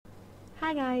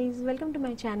Hi guys, welcome to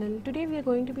my channel. Today we are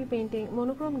going to be painting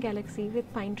Monochrome Galaxy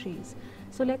with pine trees.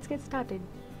 So let's get started.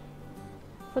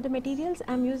 For the materials,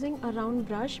 I'm using a round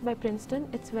brush by Princeton.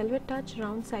 It's Velvetouch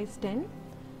round size 10.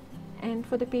 And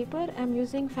for the paper, I'm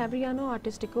using Fabriano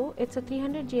Artistico. It's a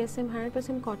 300 GSM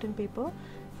 100% cotton paper.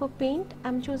 For paint,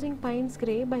 I'm choosing Payne's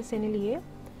Grey by Sennelier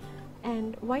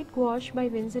and white gouache by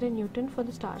Winsor and Newton for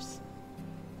the stars.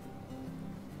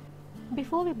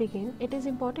 Before we begin, it is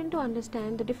important to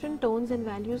understand the different tones and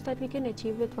values that we can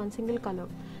achieve with one single color.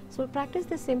 So practice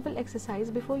this simple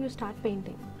exercise before you start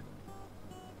painting.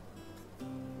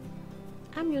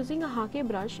 I am using a Haugen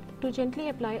brush to gently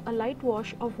apply a light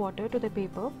wash of water to the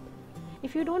paper.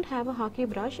 If you don't have a Haugen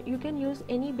brush, you can use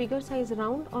any bigger size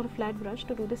round or flat brush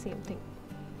to do the same thing.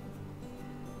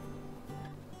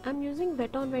 I am using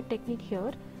wet on wet technique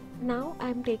here. Now I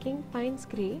am taking Payne's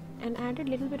Grey and added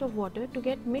little bit of water to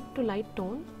get mid to light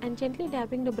tone and gently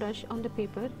dabbing the brush on the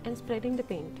paper and spreading the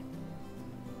paint.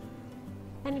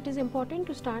 And it is important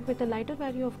to start with a lighter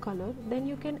value of color, then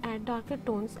you can add darker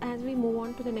tones as we move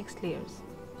on to the next layers.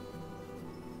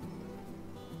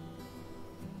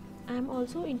 I am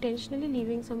also intentionally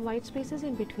leaving some white spaces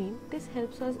in between. This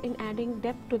helps us in adding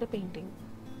depth to the painting.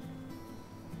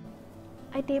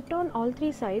 I taped on all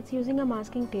three sides using a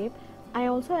masking tape. I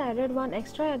also added one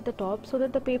extra at the top so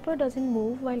that the paper doesn't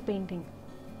move while painting.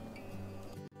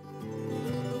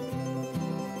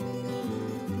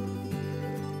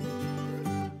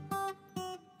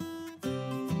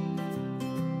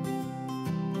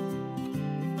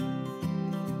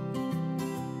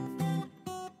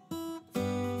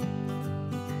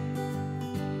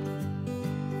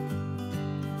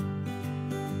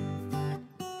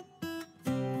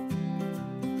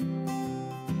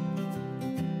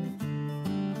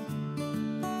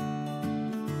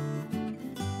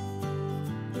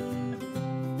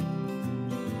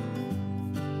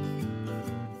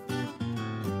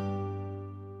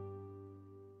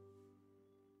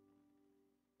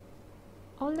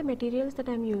 All the materials that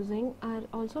I am using are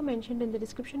also mentioned in the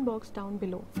description box down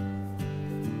below.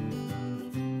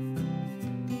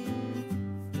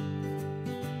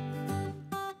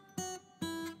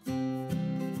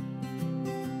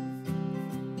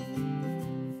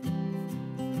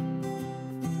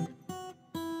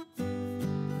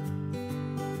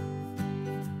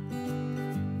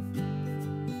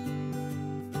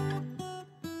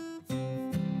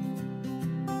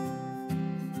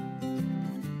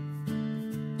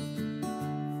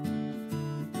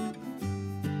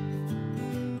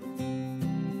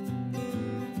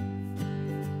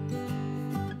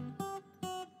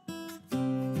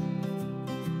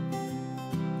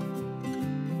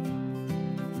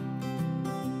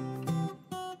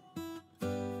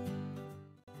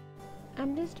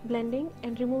 I'm just blending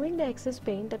and removing the excess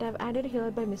paint that I've added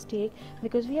here by mistake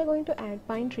because we are going to add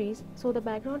pine trees, so the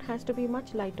background has to be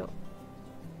much lighter.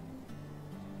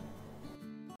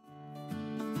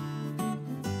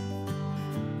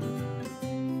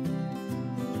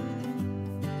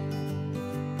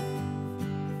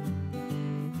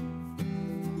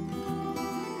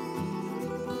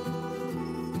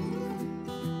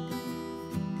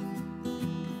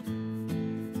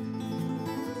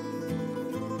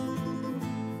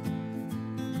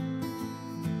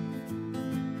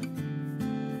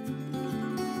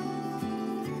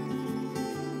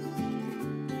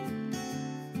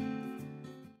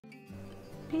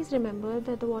 Please remember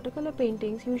that the watercolor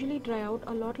paintings usually dry out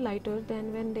a lot lighter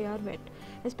than when they are wet,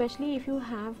 especially if you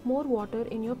have more water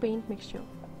in your paint mixture.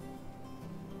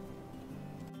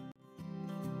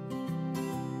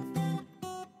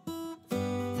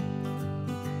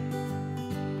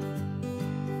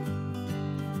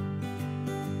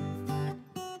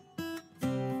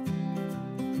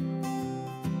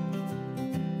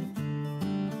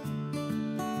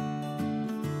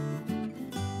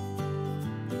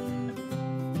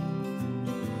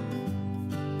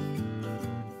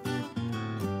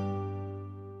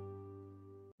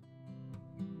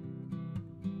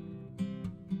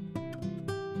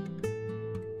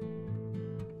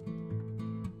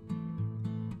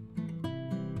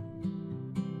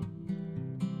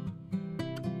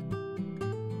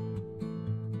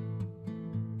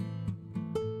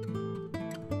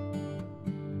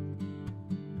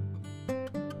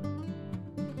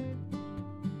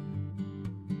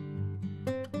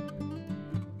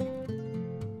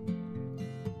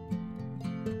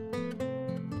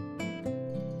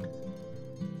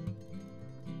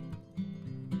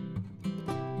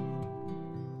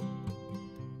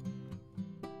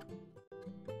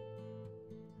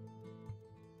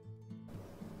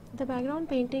 The background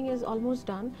painting is almost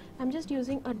done. I'm just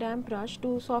using a damp brush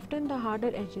to soften the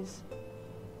harder edges.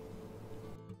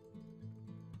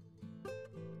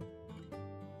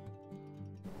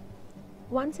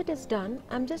 Once it is done,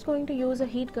 I'm just going to use a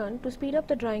heat gun to speed up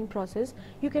the drying process.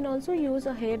 You can also use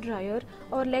a hair dryer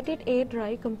or let it air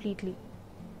dry completely.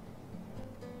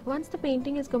 Once the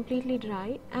painting is completely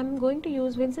dry, I'm going to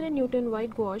use Winsor & Newton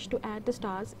white gouache to add the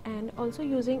stars and also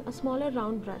using a smaller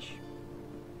round brush.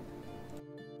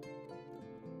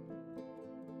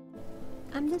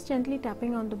 I'm just gently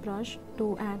tapping on the brush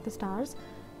to add the stars.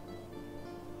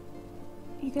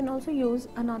 You can also use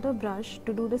another brush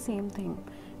to do the same thing.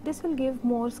 This will give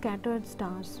more scattered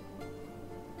stars.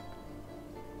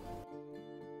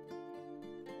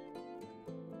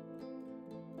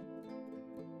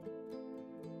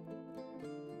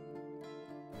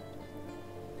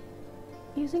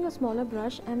 Using a smaller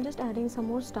brush, I'm just adding some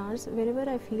more stars wherever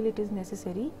I feel it is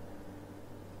necessary,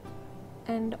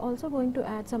 and also going to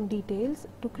add some details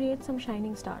to create some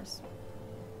shining stars.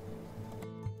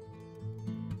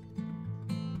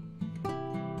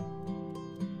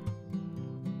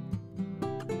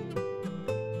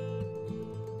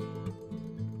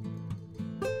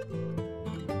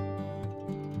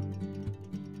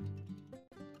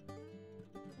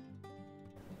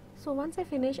 So once I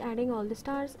finish adding all the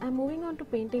stars, I'm moving on to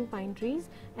painting pine trees,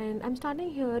 and I'm starting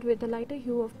here with the lighter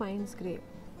hue of Payne's grey.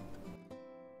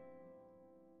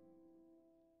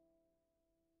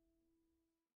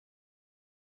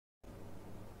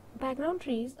 Background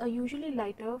trees are usually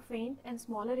lighter, faint and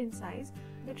smaller in size.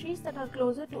 The trees that are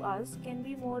closer to us can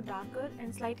be more darker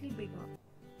and slightly bigger.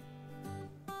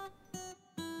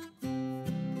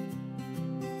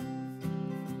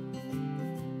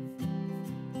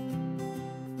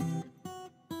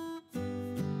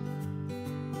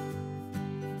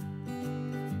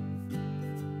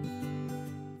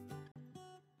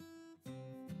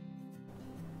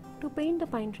 To paint the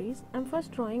pine trees, I'm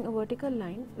first drawing a vertical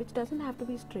line which doesn't have to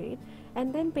be straight,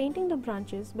 and then painting the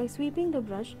branches by sweeping the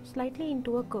brush slightly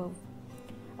into a curve.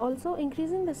 Also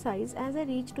increasing the size as I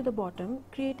reach to the bottom,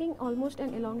 creating almost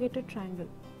an elongated triangle.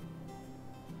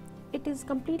 It is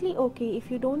completely okay if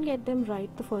you don't get them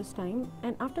right the first time,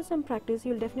 and after some practice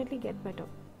you'll definitely get better.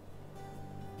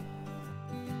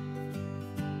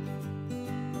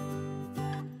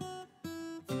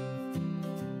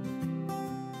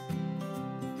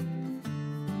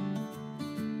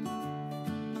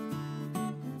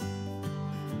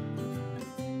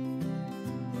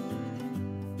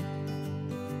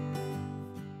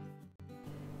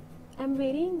 I'm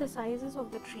varying the sizes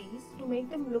of the trees to make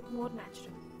them look more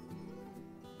natural.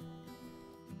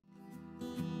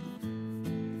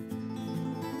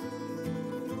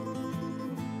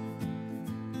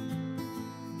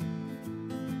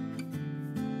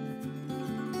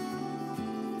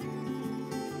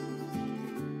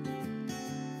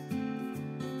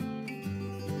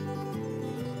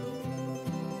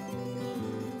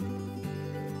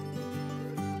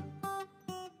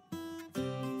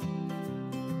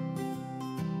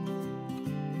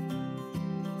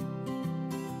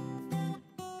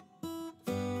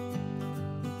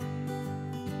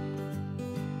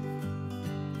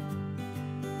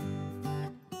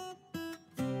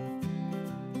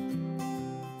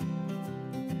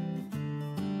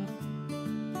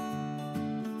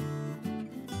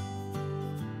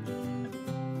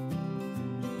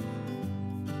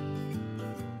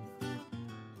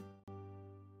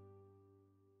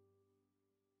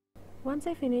 Once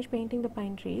I finish painting the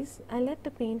pine trees, I let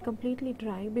the paint completely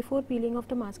dry before peeling off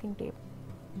the masking tape.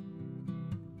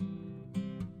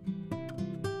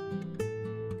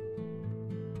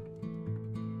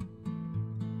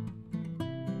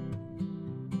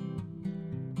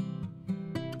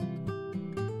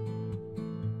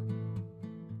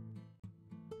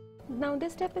 Now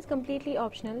this step is completely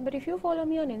optional, but if you follow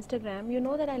me on Instagram, you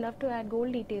know that I love to add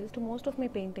gold details to most of my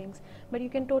paintings, but you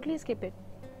can totally skip it.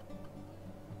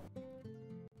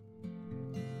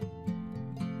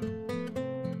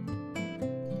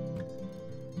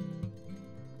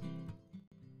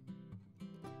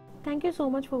 Thank you so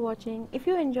much for watching. If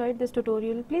you enjoyed this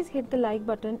tutorial, please hit the like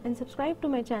button and subscribe to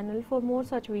my channel for more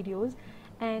such videos.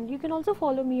 And you can also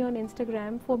follow me on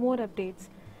Instagram for more updates.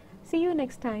 See you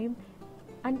next time.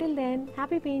 Until then,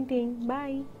 happy painting.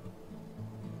 Bye.